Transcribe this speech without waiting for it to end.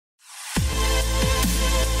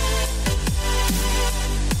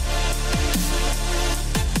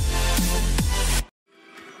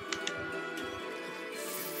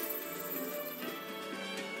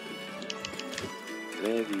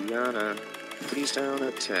Please don't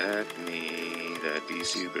attack me. That'd be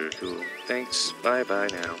super cool. Thanks. Bye-bye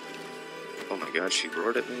now. Oh my god, she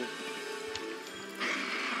roared at me?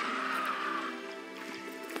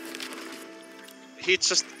 He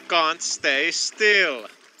just can't stay still.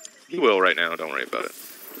 He will right now, don't worry about it.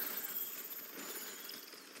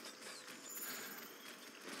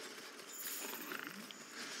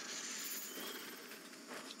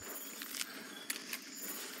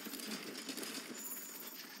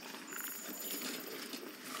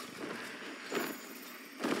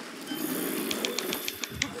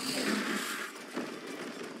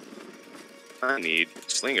 I need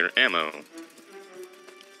slinger ammo.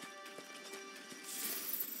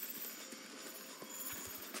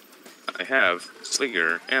 I have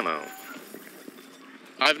slinger ammo.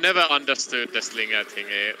 I've never understood the slinger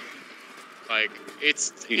thingy. Like,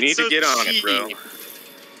 it's You need so to get on cheap. it, bro.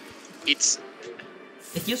 It's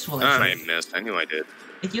useful Ah, I actually. missed. I knew I did.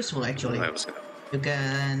 It's useful actually. I was gonna. You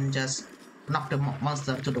can just knock the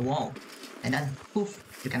monster to the wall, and then poof,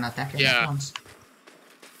 you can attack it at once.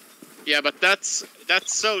 Yeah, but that's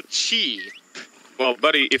so cheap. Well,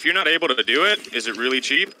 buddy, if you're not able to do it, is it really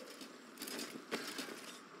cheap?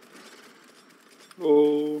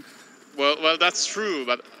 Oh. Well, that's true,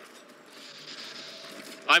 but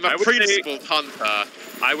I'm a principled hunter.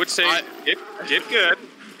 I would say get good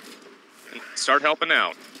and start helping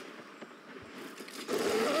out.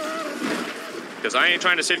 Because I ain't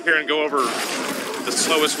trying to sit here and go over the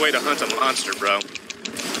slowest way to hunt a monster, bro.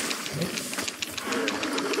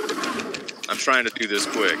 I'm trying to do this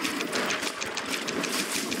quick.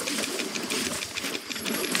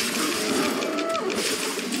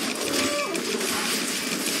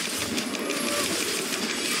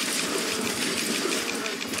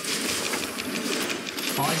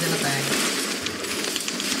 Poison attack.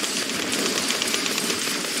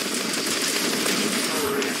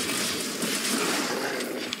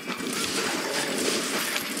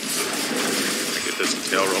 Get this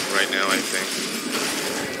tail rope right now, I think.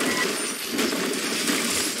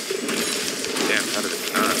 Damn, how did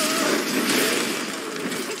it not?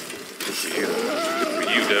 Good for you. Good for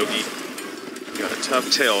you, Dogie. You got a tough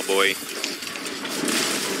tail, boy.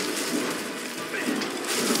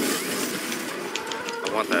 I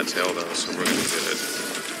want that tail, though, so we're gonna get it.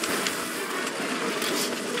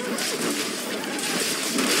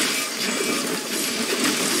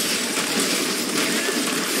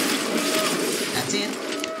 That's it.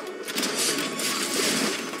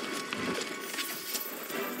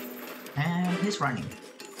 And he's running.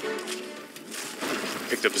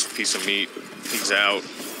 Picked up this piece of meat. He's out.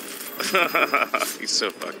 He's so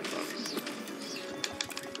fucking funny.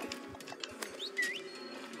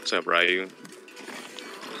 What's up, Ryu?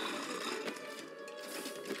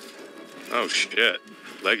 Oh shit.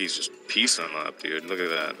 Leggy's just piecing up, dude. Look at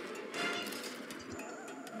that.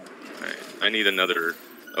 Alright, I need another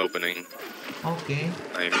opening. Okay.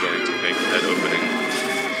 I am going to make that opening.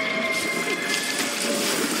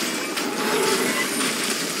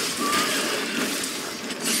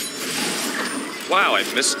 Wow, I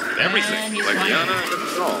missed everything. Like Yana didn't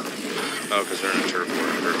at all. Oh, because they're in a turf war.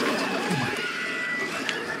 Perfect.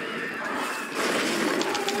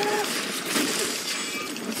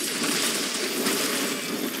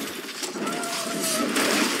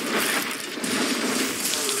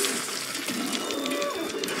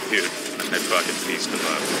 Dude, I fucking pieced him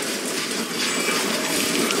up.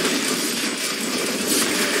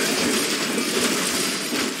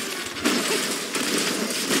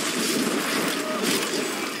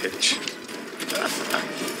 Hitch.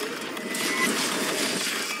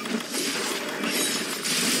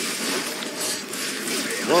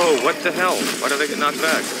 Whoa, what the hell? Why did I get knocked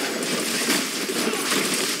back? This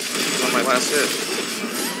was on my last hit.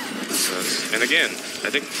 And again, I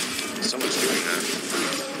think someone's doing that.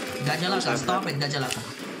 Gajalaka, stop it, Gajalaka.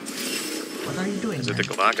 What are you doing? Is it the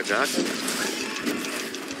Galaka Jaka?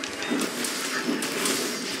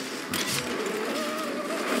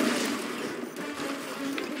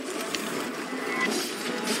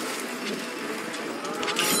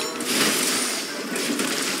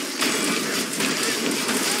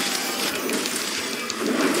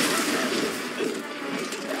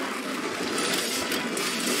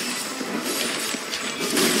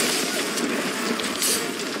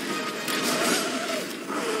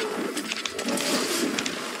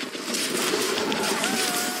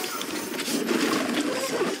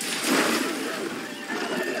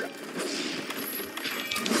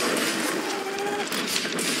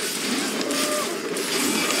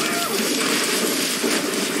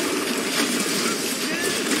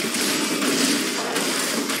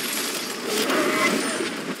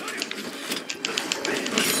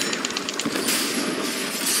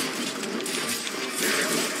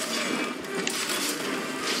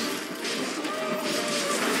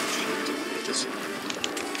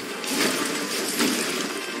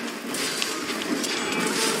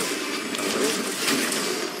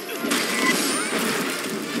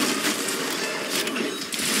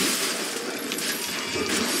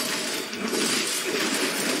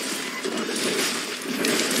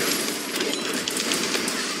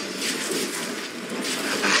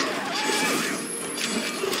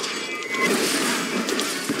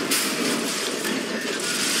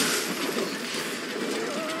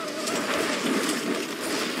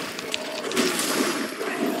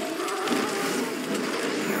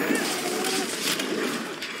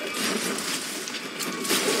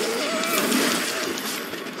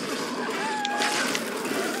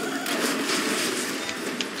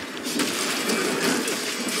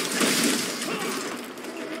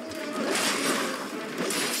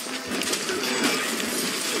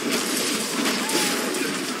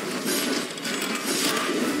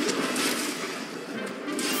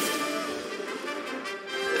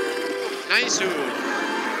 Nice.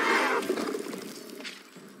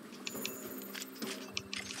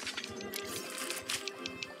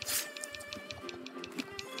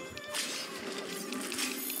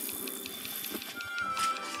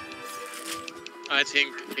 I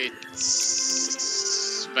think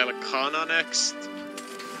it's Velcana next. Great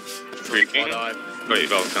From what Kingdom? I've... Wait,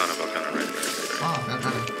 Volcana, right. Oh,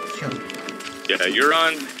 Velcana. Sure. Yeah, you're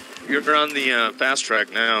on the fast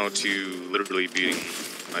track now to literally beating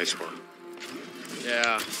Iceborne.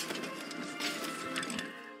 Yeah.